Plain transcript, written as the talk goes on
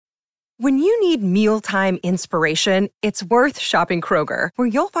When you need mealtime inspiration, it's worth shopping Kroger, where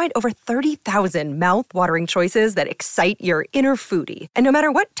you'll find over 30,000 mouth-watering choices that excite your inner foodie. And no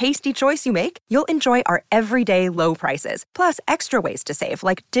matter what tasty choice you make, you'll enjoy our everyday low prices, plus extra ways to save,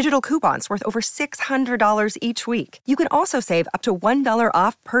 like digital coupons worth over $600 each week. You can also save up to $1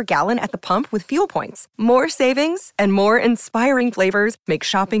 off per gallon at the pump with fuel points. More savings and more inspiring flavors make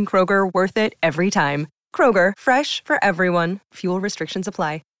shopping Kroger worth it every time. Kroger, fresh for everyone. Fuel restrictions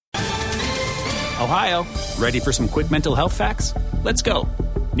apply. Ohio, ready for some quick mental health facts? Let's go.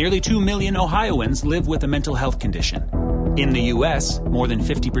 Nearly 2 million Ohioans live with a mental health condition. In the U.S., more than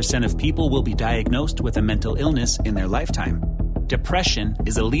 50% of people will be diagnosed with a mental illness in their lifetime. Depression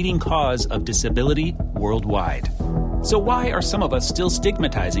is a leading cause of disability worldwide. So why are some of us still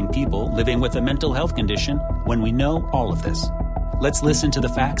stigmatizing people living with a mental health condition when we know all of this? Let's listen to the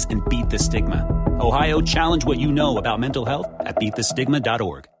facts and beat the stigma. Ohio, challenge what you know about mental health at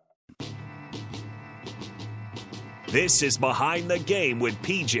beatthestigma.org. This is Behind the Game with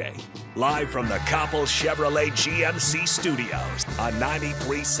PJ, live from the Coppel Chevrolet GMC studios on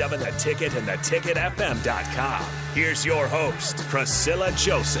 93.7 The Ticket and theticketfm.com. Here's your host, Priscilla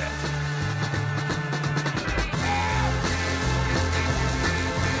Joseph.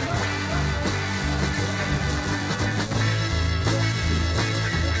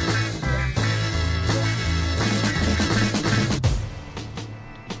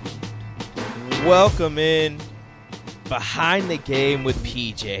 Welcome in Behind the Game with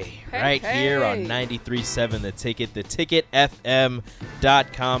PJ, here on 93.7 The Ticket,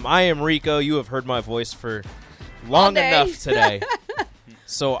 theticketfm.com. I am Rico. You have heard my voice for long enough today.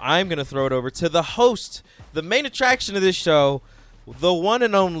 So I'm going to throw it over to the host, the main attraction of this show, the one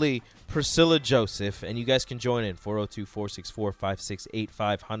and only Priscilla Joseph. And you guys can join in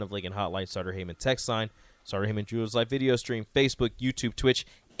 402-464-5685, Honda of Lincoln Hotline, Starter Heyman text line, Starter Heyman Jewelers Live video stream, Facebook, YouTube, Twitch,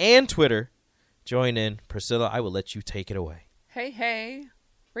 and Twitter. Join in. Priscilla, I will let you take it away. Hey.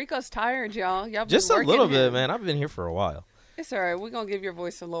 Rico's tired, y'all. Y'all just a little bit, man. I've been here for a while. It's all right. We're going to give your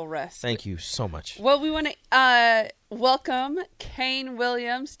voice a little rest. Thank you so much. Well, we want to welcome Kaine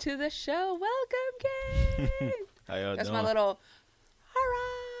Williams to the show. Welcome, Kaine. How y'all That's doing? my little,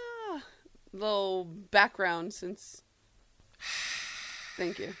 hurrah, little background since,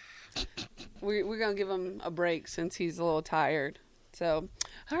 thank you. We're going to give him a break since he's a little tired. So,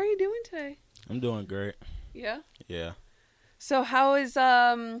 how are you doing today? I'm doing great. Yeah? Yeah. So how is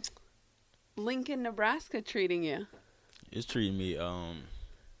Lincoln, Nebraska treating you? It's treating me very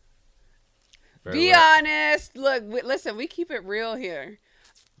Be well. honest. Look, listen, we keep it real here.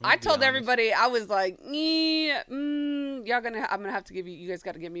 I told everybody, I was like, I'm gonna have to give you guys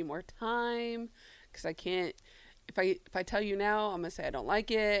got to give me more time, because I can't. If I tell you now, I'm gonna say I don't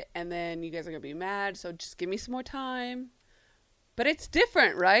like it, and then you guys are gonna be mad. So just give me some more time. But it's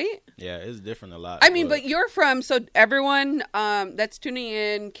different, right? Yeah, it's different a lot. I mean, but you're from, so everyone that's tuning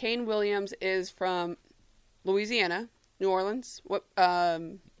in, Kaine Williams is from Louisiana, New Orleans, West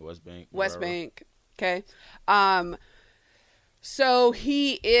Bank. West Bank, okay. So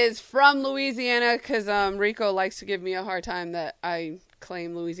he is from Louisiana, because Rico likes to give me a hard time that I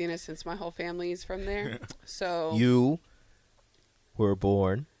claim Louisiana since my whole family is from there. So you were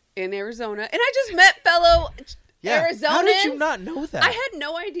born in Arizona, and I just met fellow Arizonans. How did you not know that? I had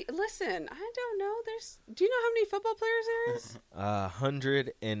no idea. Listen, I don't know. Do you know how many football players there is?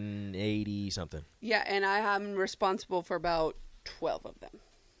 180 something. Yeah, and I am responsible for about 12 of them.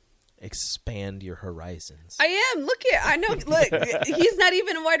 Expand your horizons. I am. Look, he's not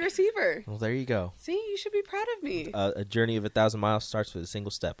even a wide receiver. Well, there you go. See, you should be proud of me. A journey of 1,000 miles starts with a single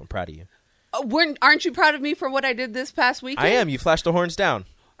step. I'm proud of you. Aren't you proud of me for what I did this past weekend? I am. You flashed the horns down.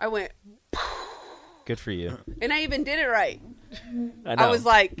 I went. Good for you. And I even did it right. I know. I was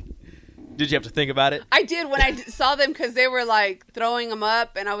like. Did you have to think about it? I did when I saw them, because they were like throwing them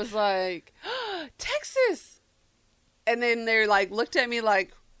up, and I was like, oh, Texas. And then they're like, looked at me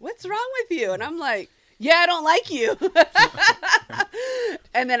like, what's wrong with you? And I'm like, yeah, I don't like you.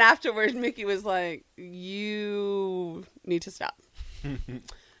 And then afterwards, Mickey was like, you need to stop.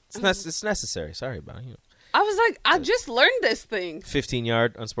 It's necessary. Sorry about it. I was like, I just learned this thing.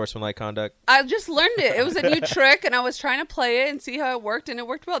 15-yard unsportsmanlike conduct. I just learned it. It was a new trick, and I was trying to play it and see how it worked, and it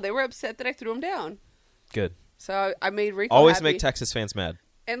worked well. They were upset that I threw them down. Good. So I made Rico Always happy. make Texas fans mad.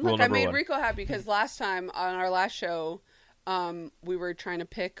 And look, I made Rico happy, because last time on our last show, we were trying to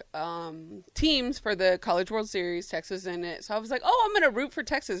pick teams for the College World Series, Texas in it. So I was like, I'm going to root for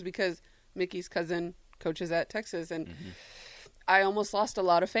Texas, because Mickey's cousin coaches at Texas, and I almost lost a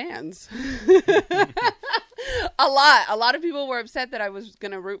lot of fans. A lot of people were upset that I was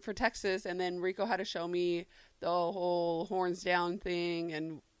going to root for Texas, and then Rico had to show me the whole horns down thing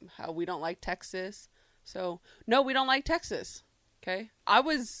and how we don't like Texas. So, no, we don't like Texas. Okay?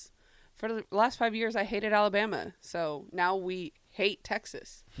 For the last 5 years, I hated Alabama. So, now we hate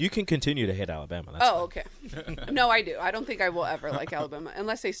Texas. You can continue to hate Alabama. That's fine. Okay. No, I do. I don't think I will ever like Alabama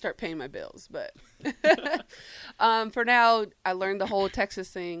unless they start paying my bills. But for now, I learned the whole Texas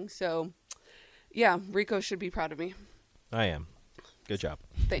thing. So, yeah, Rico should be proud of me. I am. Good job.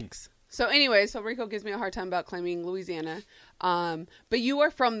 Thanks. So anyway, Rico gives me a hard time about claiming Louisiana. But you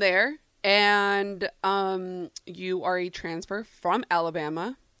are from there, and you are a transfer from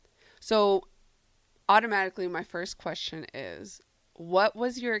Alabama. So automatically my first question is, what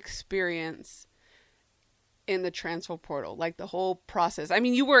was your experience in the transfer portal? Like the whole process. I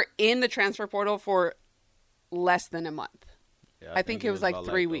mean, you were in the transfer portal for less than a month. Yeah, I think it was like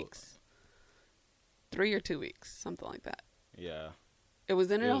 3 like weeks. 3 or 2 weeks, something like that. Yeah. It was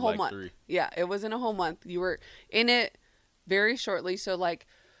in a whole like month. 3. Yeah, it was in a whole month. You were in it very shortly. So, like,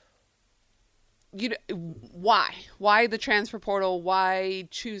 why? Why the transfer portal? Why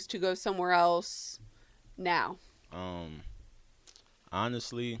choose to go somewhere else now?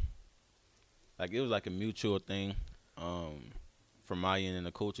 Honestly, like, it was like a mutual thing from my end and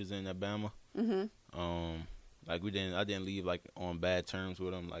the coaches in Alabama. Mm-hmm. Like, I didn't leave, like, on bad terms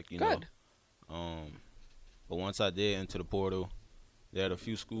with them. Like, you Good. know. But once I did enter the portal, there had a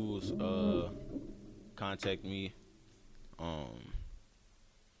few schools contact me.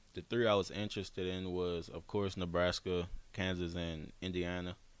 The 3 I was interested in was, of course, Nebraska, Kansas, and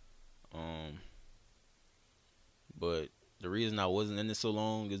Indiana. But the reason I wasn't in it so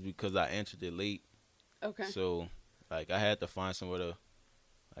long is because I entered it late. Okay. So, like, I had to find somewhere to,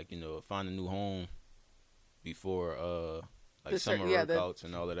 like, you know, find a new home before, like, summer workouts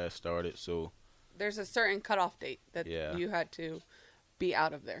and all of that started. So there's a certain cutoff date that you had to be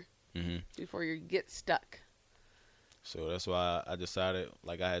out of there before you get stuck. So that's why I decided,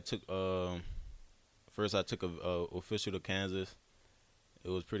 like, I had took first I took a official to Kansas. It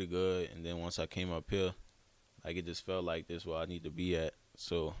was pretty good, and then once I came up here, like, it just felt like this is where I need to be at.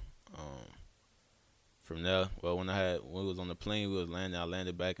 So from there, well, when we was on the plane, I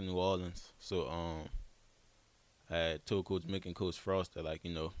landed back in New Orleans. So I had told Coach Mick and Coach Frost that, like,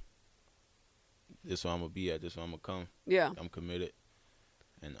 you know, this is where I'm gonna be at, this is where I'm gonna come. Yeah. I'm committed.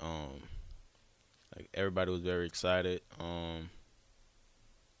 And like, everybody was very excited. Then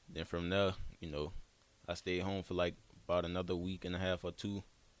from there, you know, I stayed home for like about another week and a half or 2,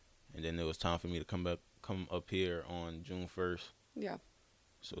 and then it was time for me to come up here on June 1st. Yeah.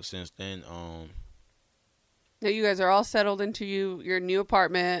 So since then, now you guys are all settled into your new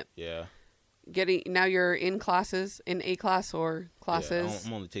apartment. Yeah. Now you're in classes, in A class or classes. Yeah,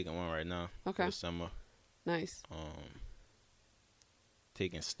 I'm only taking one right now. Okay. For the summer. Nice.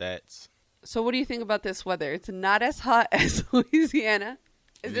 Taking stats. So what do you think about this weather? It's not as hot as Louisiana.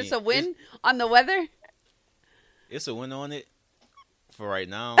 Is this a win on the weather? It's a win on it for right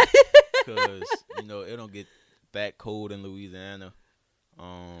now because, you know, it don't get that cold in Louisiana.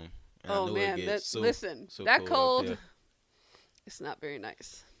 Oh, man. Listen, that cold, it's not very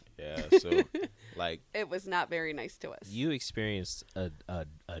nice. Yeah, so, like. It was not very nice to us. You experienced a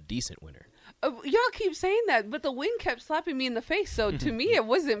decent winter. Y'all keep saying that, but the wind kept slapping me in the face, so to me, it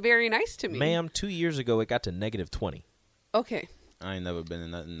wasn't very nice to me. Ma'am, 2 years ago, it got to -20. Okay. I ain't never been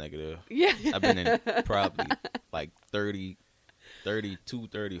in nothing negative. Yeah. I've been in probably like 30, 32,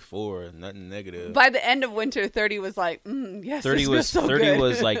 34, nothing negative. By the end of winter, 30 was like, yes, 30 was so 30 good.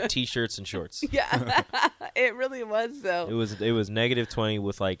 was like t-shirts and shorts. Yeah. It really was, though. It was -20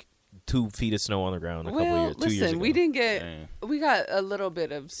 with like 2 feet of snow on the ground a couple of years, 2 years ago. We didn't get, we got a little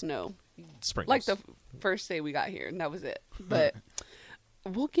bit of snow. Sprinkles. Like the first day we got here, and that was it. But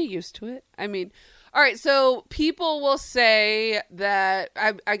we'll get used to it. I mean, all right, so people will say that,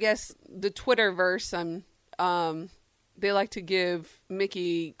 I guess the Twitterverse, they like to give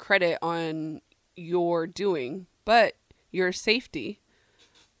Mickey credit on your doing, but your safety.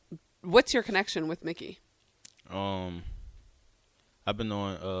 What's your connection with Mickey? I've been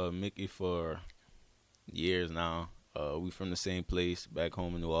on Mickey for years now. We from the same place back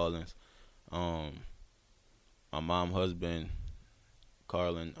home in New Orleans. My mom, husband,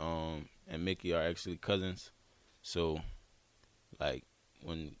 Carlin, and Mickey are actually cousins. So, like,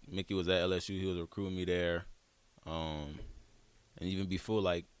 when Mickey was at LSU, he was recruiting me there. And even before,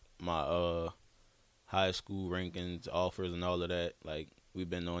 like, my high school rankings, offers, and all of that, like, we've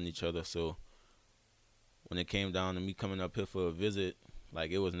been knowing each other. So, when it came down to me coming up here for a visit,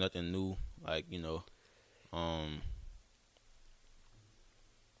 like, it was nothing new. Like, you know,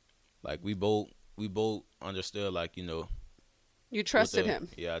 like, we both understood, like, you know. You trusted him.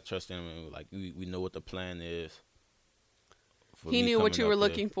 Yeah, I trusted him. And, like, we know what the plan is He knew what you were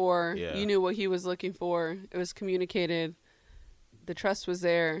looking for. Yeah. You knew what he was looking for. It was communicated. The trust was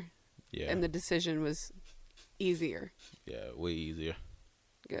there. Yeah. And the decision was easier. Yeah, way easier.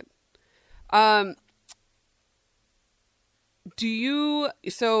 Good. Do you,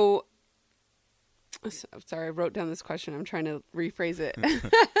 so, sorry, I wrote down this question. I'm trying to rephrase it.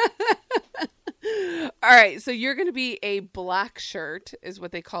 All right. So you're going to be a black shirt is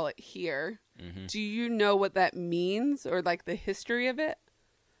what they call it here. Mm-hmm. Do you know what that means or like the history of it?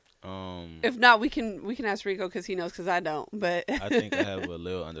 If not, we can ask Rico because he knows because I don't. But I think I have a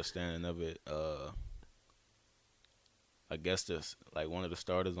little understanding of it. I guess this like one of the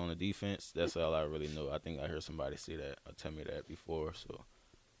starters on the defense. That's all I really know. I think I heard somebody say that or tell me that before. So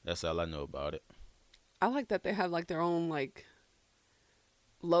that's all I know about it. I like that they have like their own like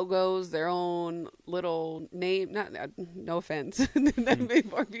logos, their own little name. Not no offense,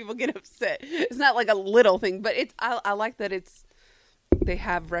 before people get upset. It's not like a little thing, but it's. I like that it's. They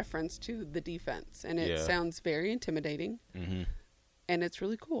have reference to the defense, and it sounds very intimidating, and it's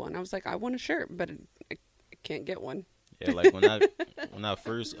really cool. And I was like, I want a shirt, but I can't get one. Yeah, like when I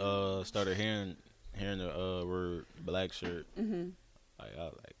first started hearing the word black shirt, like I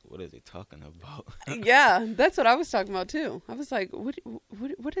was like, what is he talking about? Yeah, that's what I was talking about too. I was like,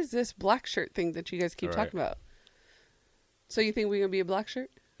 what is this black shirt thing that you guys keep talking about? So you think we're gonna be a black shirt?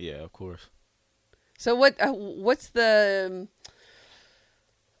 Yeah, of course. So what's the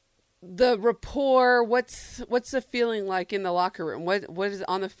rapport? What's the feeling like in the locker room? What is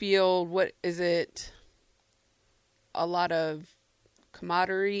on the field? What is it? A lot of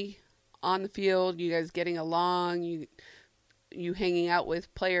camaraderie on the field. You guys getting along? You hanging out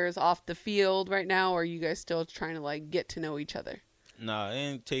with players off the field right now, or are you guys still trying to like get to know each other? Nah,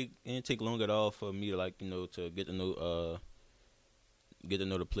 it didn't take long at all for me to like to get to know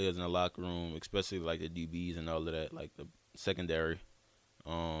the players in the locker room, especially like the DBs and all of that, like the secondary.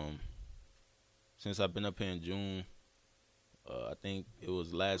 Since I've been up here in June, I think it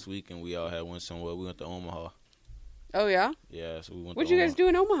was last week, and we all had went somewhere. We went to Omaha. Oh yeah. Yeah, so we went. What'd to you guys do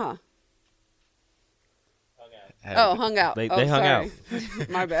in Omaha? Hung out. They hung out.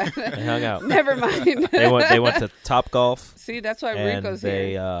 My bad. They hung out. Never mind. They went to Top Golf. See, that's why and Rico's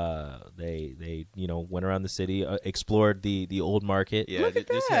they, here. They went around the city, explored the old market. Yeah, Look at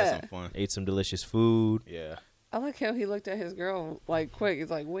just that. had some fun. Ate some delicious food. Yeah. I like how he looked at his girl like quick. He's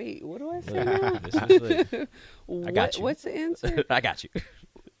like, "Wait, what do I say now? This is it. I got you. What's the answer?" I got you.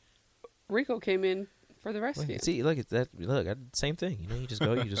 Rico came in for the rescue. See, look at that. Look, I did the same thing. You just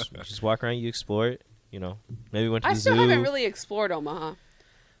go. You just walk around. You explore it. Maybe went to the zoo. I still haven't really explored Omaha.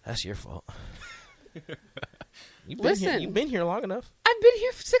 That's your fault. Listen, you've been here long enough. I've been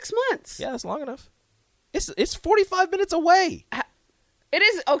here for 6 months. Yeah, that's long enough. It's 45 minutes away. It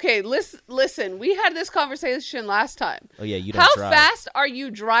is okay. Listen. We had this conversation last time. Oh yeah, you don't How drive. fast are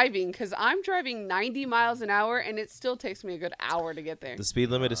you driving? Because I'm driving 90 miles an hour, and it still takes me a good hour to get there. The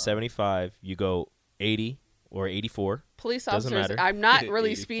speed limit is 75. You go 80 or 84. Police Doesn't officers. matter. I'm not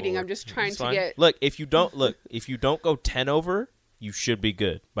really 84. speeding. I'm just trying It's to fine. get. Look, if you don't go 10 over, you should be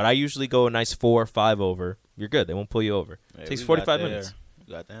good. But I usually go a nice 4 or 5 over. You're good. They won't pull you over. Hey, It takes we 45 got minutes.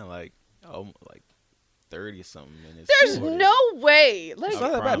 We got there like 30 something minutes. There's 40. no way. Like, It's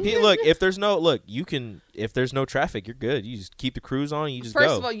not that bad. promise. Look, if there's no traffic, you're good. You just keep the cruise on. You just first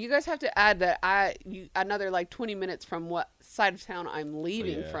go. of all, you guys have to add that another like 20 minutes from what side of town I'm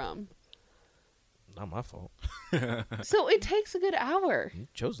leaving yeah. from. Not my fault. So it takes a good hour. You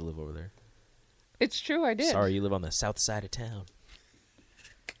chose to live over there. It's true, I did. Sorry, you live on the south side of town.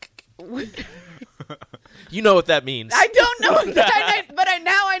 You know what that means. I don't know that, but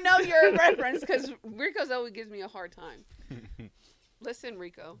now I know your reference because Rico's always gives me a hard time. Listen,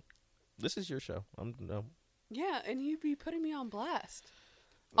 Rico. This is your show. No. Yeah, and you'd be putting me on blast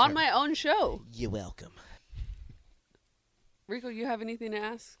on my own show. You're welcome. Rico, you have anything to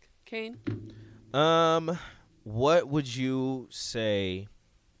ask Kaine? What would you say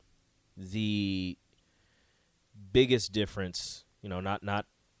the biggest difference,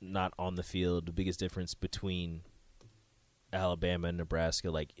 not on the field, the biggest difference between Alabama and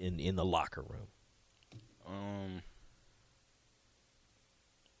Nebraska, like in the locker room?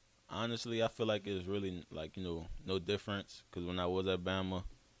 Honestly, I feel like it's really like, no difference because when I was at Bama,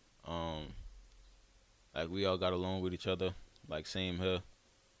 like we all got along with each other, like same here.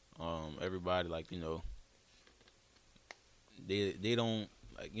 Everybody like, they don't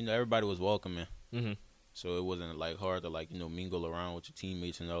like, everybody was welcoming. Mm-hmm. So it wasn't like hard to like, mingle around with your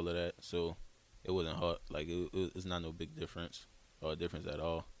teammates and all of that. So it wasn't hard. Like it's not no big difference or difference at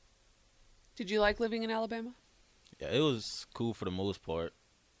all. Did you like living in Alabama? Yeah, it was cool for the most part.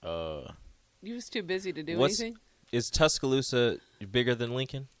 You was too busy to do What's- anything? Is Tuscaloosa bigger than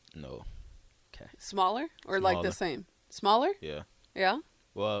Lincoln? No. Okay. Smaller or like the same? Smaller? Yeah. Yeah.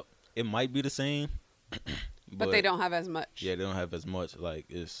 Well, it might be the same, but they don't have as much. Yeah, they don't have as much. Like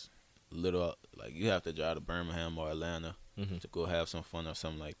it's little. Like you have to drive to Birmingham or Atlanta to go have some fun or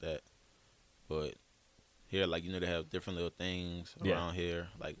something like that. But here, like they have different little things around here.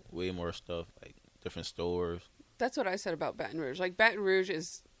 Like way more stuff. Like different stores. That's what I said about Baton Rouge. Like Baton Rouge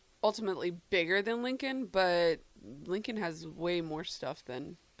is ultimately bigger than Lincoln, but Lincoln has way more stuff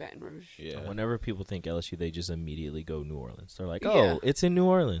than Baton Rouge. Yeah. Whenever people think LSU, they just immediately go New Orleans. They're like, it's in New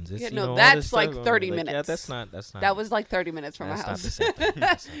Orleans. It's, that's like 30 minutes. Yeah, that's not. That was like 30 minutes from my house.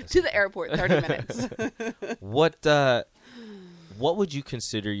 To the airport, 30 minutes. What would you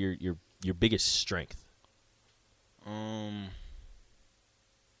consider your biggest strength?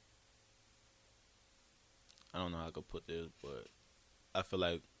 I don't know how I could put this, but I feel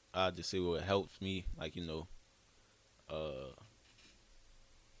like I just say what helps me, like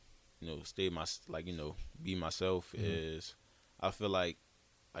stay be myself is I feel like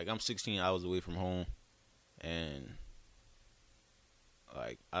I'm 16 hours away from home, and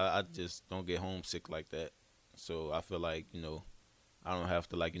like I just don't get homesick like that. So I feel like I don't have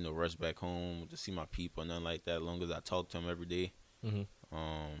to rush back home to see my people or nothing like that. As long as I talk to them every day.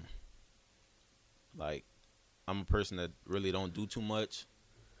 Like I'm a person that really don't do too much,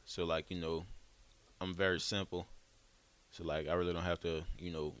 so I'm very simple. So I really don't have to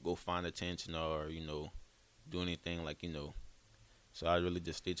go find attention or do anything So I really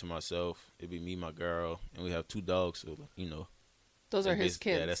just stay to myself. It'd be me, my girl, and we have 2 dogs. So those are his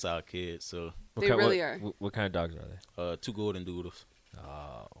kids. Yeah, that's our kids. So they really are. What kind of dogs are they? 2 golden doodles.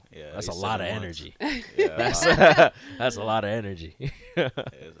 Oh, yeah, that's a lot of energy. Yeah, that's a lot of energy. It's a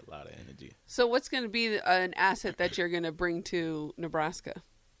lot of energy. So what's going to be an asset that you're going to bring to Nebraska?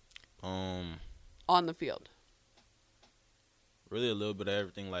 On the field. Really a little bit of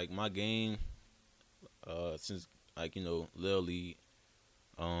everything. Like my game, since Little League,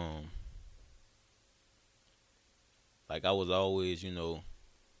 I was always, let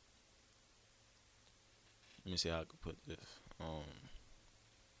me see how I could put this.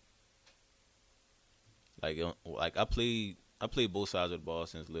 I played both sides of the ball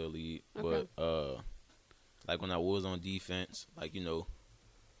since Little League, but when I was on defense, I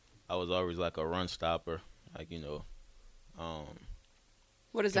was always a run stopper,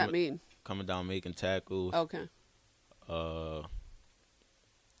 what does that mean? Coming down, making tackles. Okay. When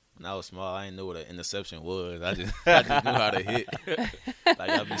I was small, I didn't know what an interception was. I just knew how to hit.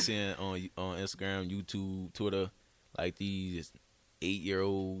 I be seeing on Instagram, YouTube, Twitter, these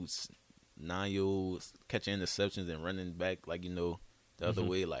 8-year-olds, 9-year-olds catching interceptions and running back the other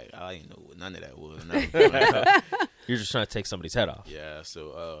way. I didn't know what none of that was. You're just trying to take somebody's head off. Yeah.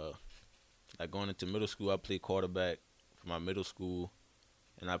 So going into middle school, I played quarterback for my middle school,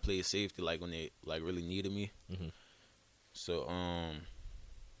 and I played safety when they really needed me. So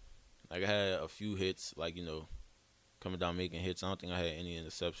I had a few hits, coming down making hits. I don't think I had any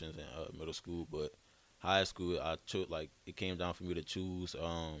interceptions in middle school, but high school I chose it came down for me to choose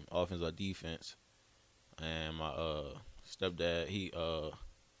offense or defense. And my stepdad,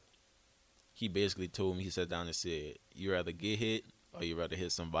 he basically told me, he sat down and said, "You rather get hit or you rather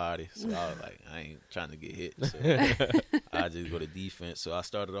hit somebody?" So I was like, I ain't trying to get hit. So I just go to defense. So I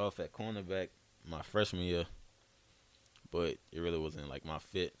started off at cornerback my freshman year, but it really wasn't my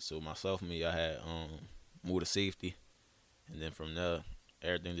fit. So my sophomore year I had moved to safety, and then from there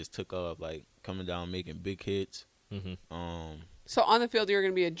everything just took off. Coming down, making big hits. So on the field, you're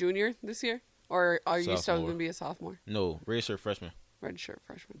going to be a junior this year, or are you still going to be a sophomore? No, redshirt freshman. Redshirt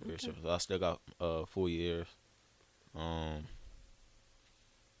freshman. Okay. So I still got 4 years. But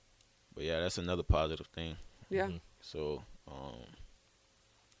yeah, that's another positive thing. Yeah. So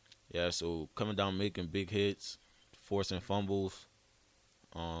so coming down, making big hits, forcing fumbles,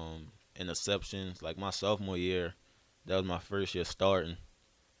 interceptions. My sophomore year, that was my first year starting,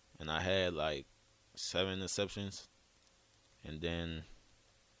 and I had 7 interceptions. And then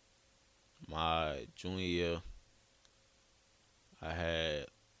my junior year, I had,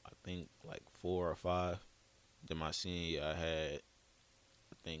 I think, 4 or 5. Then my senior year, I had,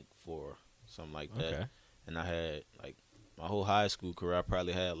 I think, 4, something like that. Okay. And I had, my whole high school career, I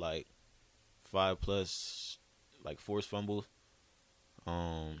probably had, 5+ forced fumbles.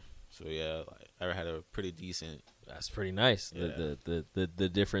 So, yeah, I had a pretty decent. That's pretty nice. Yeah. The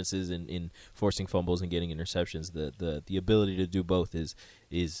differences in forcing fumbles and getting interceptions, the ability to do both is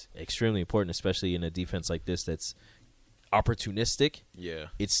extremely important, especially in a defense like this that's opportunistic. Yeah.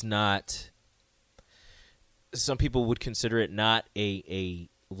 It's not. Some people would consider it not a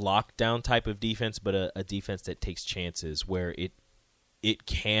lockdown type of defense, but a defense that takes chances where it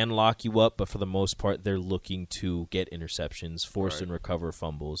can lock you up, but for the most part, they're looking to get interceptions, force and recover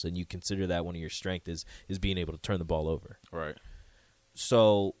fumbles, and you consider that one of your strengths is being able to turn the ball over. Right.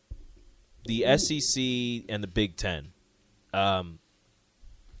 So the SEC and the Big Ten,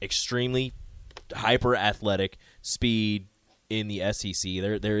 extremely hyper athletic, speed in the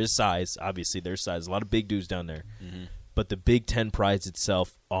SEC. There is size, obviously. There's size. A lot of big dudes down there. Mm-hmm. But the Big Ten prides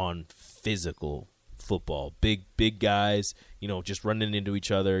itself on physical football. Big guys, just running into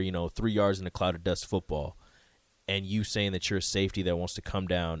each other, 3 yards in a cloud of dust football. And you saying that you're a safety that wants to come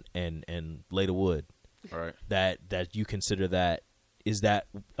down and lay the wood. Right. That you consider that. Is that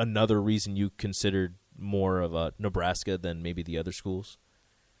another reason you considered more of a Nebraska than maybe the other schools?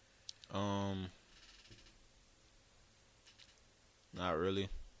 Not really.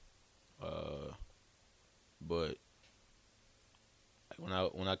 But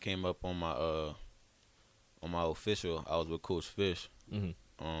when I came up on my official, I was with Coach Fish. Mm-hmm.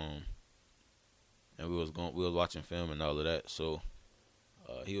 And we was watching film and all of that. So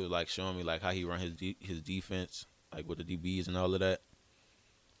he was like showing me like how he run his defense, like with the DBs and all of that.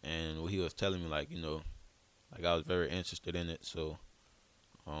 And what he was telling me, like I was very interested in it. So,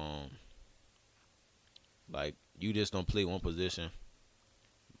 like you just don't play one position.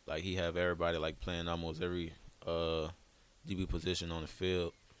 Like he have everybody like playing almost every DB position on the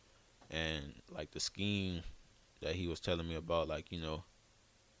field, and like the scheme that he was telling me about, like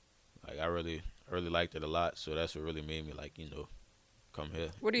I really liked it a lot. So that's what really made me like come here.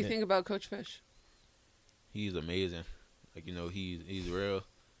 What do you think about Coach Fish? He's amazing. Like he's real.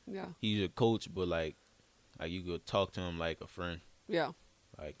 Yeah. He's a coach, but like you could talk to him like a friend. Yeah.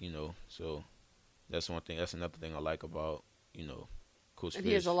 Like so that's one thing. That's another thing I like about Coach Fish. And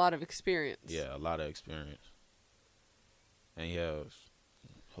he has a lot of experience. Yeah, a lot of experience. And he has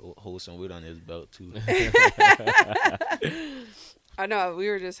hold some weight on his belt too. I know. We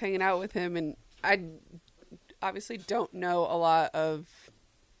were just hanging out with him, and I obviously don't know a lot of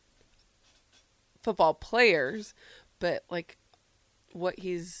football players, but like what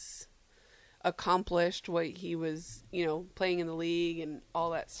he's accomplished, what he was, playing in the league and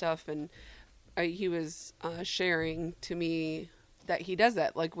all that stuff. And he was sharing to me that he does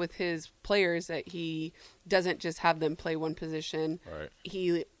that, like with his players, that he doesn't just have them play one position. Right.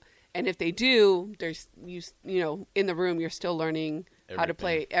 And if they do, there's in the room, you're still learning how to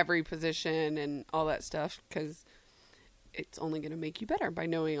play every position and all that stuff, because it's only going to make you better by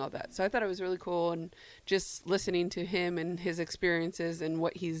knowing all that. So I thought it was really cool, and just listening to him and his experiences and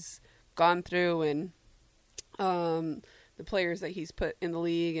what he's gone through, and the players that he's put in the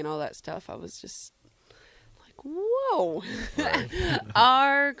league and all that stuff. I was just like, whoa, right.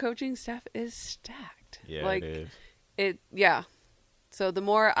 Our coaching staff is stacked. Yeah, like, it is. Yeah. So the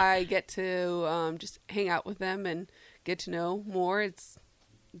more I get to just hang out with them and get to know more,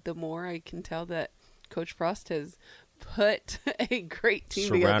 the more I can tell that Coach Frost has put a great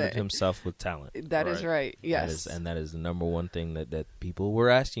team together. Surrounded himself with talent. That is right. Yes. That is the number one thing that people were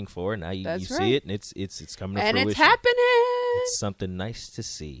asking for. Now you see it, and it's coming to fruition. And it's happening. It's something nice to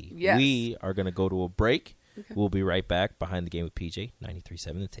see. Yes. We are going to go to a break. Okay. We'll be right back behind the game with PJ,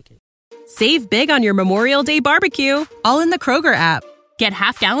 93.7 The Ticket. Save big on your Memorial Day barbecue, all in the Kroger app. Get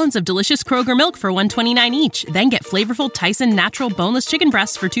half gallons of delicious Kroger milk for $1.29 each. Then get flavorful Tyson natural boneless chicken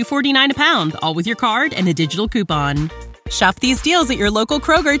breasts for $2.49 a pound, all with your card and a digital coupon. Shop these deals at your local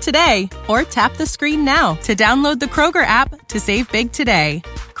Kroger today, or tap the screen now to download the Kroger app to save big today.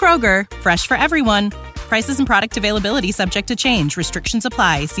 Kroger, fresh for everyone. Prices and product availability subject to change. Restrictions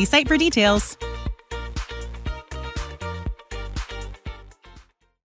apply. See site for details.